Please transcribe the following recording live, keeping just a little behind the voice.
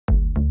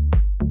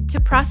To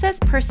process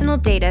personal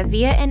data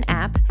via an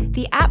app,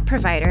 the app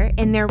provider,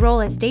 in their role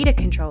as data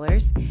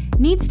controllers,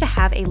 needs to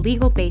have a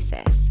legal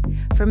basis.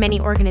 For many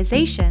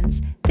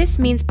organizations, this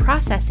means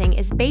processing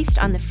is based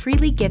on the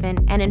freely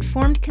given and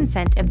informed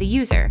consent of the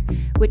user,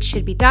 which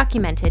should be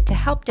documented to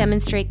help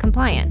demonstrate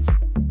compliance.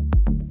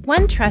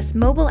 OneTrust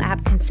Mobile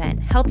App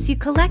Consent helps you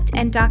collect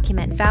and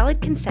document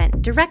valid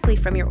consent directly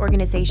from your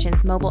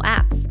organization's mobile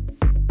apps.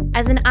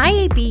 As an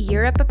IAB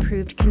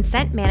Europe-approved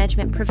consent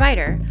management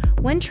provider,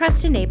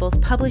 OneTrust enables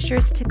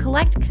publishers to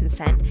collect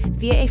consent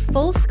via a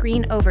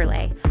full-screen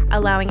overlay,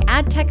 allowing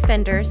ad tech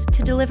vendors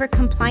to deliver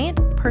compliant,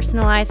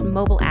 personalized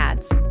mobile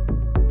ads.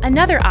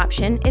 Another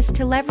option is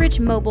to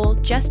leverage mobile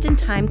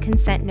just-in-time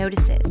consent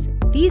notices.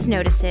 These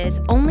notices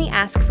only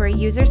ask for a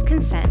user's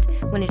consent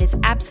when it is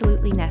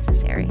absolutely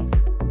necessary.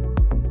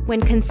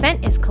 When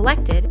consent is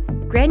collected,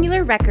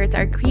 granular records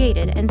are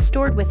created and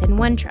stored within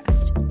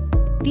OneTrust.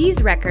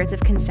 These records of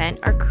consent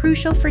are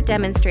crucial for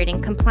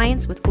demonstrating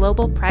compliance with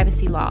global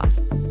privacy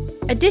laws.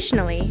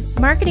 Additionally,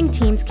 marketing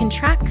teams can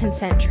track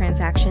consent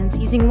transactions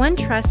using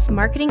OneTrust's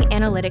marketing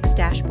analytics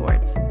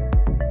dashboards.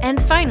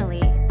 And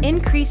finally,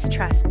 increase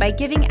trust by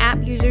giving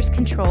app users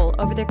control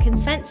over their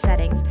consent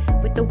settings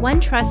with the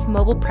OneTrust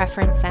Mobile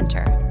Preference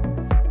Center.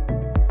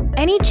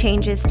 Any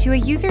changes to a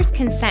user's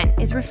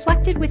consent is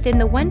reflected within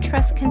the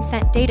OneTrust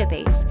consent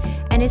database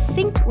and is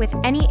synced with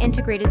any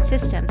integrated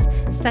systems,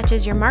 such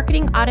as your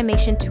marketing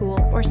automation tool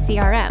or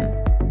CRM.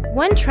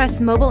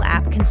 OneTrust Mobile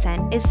App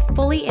Consent is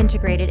fully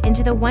integrated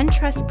into the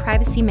OneTrust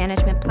Privacy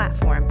Management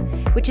Platform,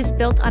 which is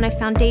built on a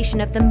foundation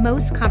of the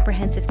most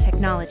comprehensive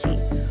technology,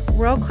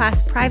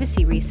 world-class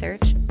privacy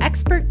research,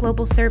 expert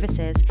global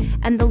services,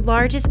 and the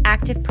largest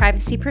active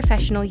privacy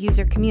professional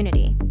user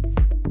community.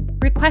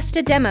 Request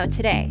a demo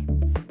today.